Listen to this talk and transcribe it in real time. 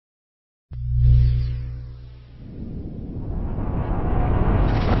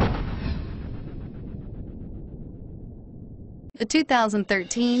The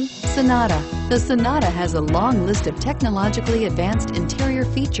 2013 Sonata. The Sonata has a long list of technologically advanced interior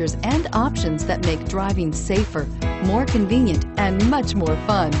features and options that make driving safer, more convenient, and much more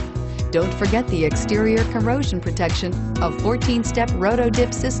fun. Don't forget the exterior corrosion protection, a 14-step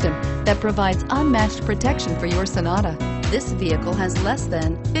roto-dip system that provides unmatched protection for your Sonata. This vehicle has less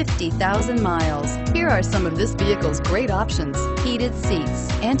than 50,000 miles. Here are some of this vehicle's great options: heated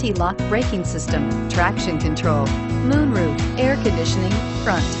seats, anti-lock braking system, traction control, moonroof, air conditioning,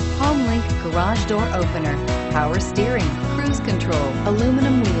 front, HomeLink garage door opener, power steering, cruise control,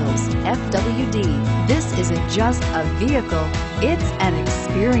 aluminum wheels, FWD. This isn't just a vehicle, it's an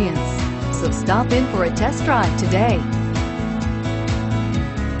experience. So stop in for a test drive today.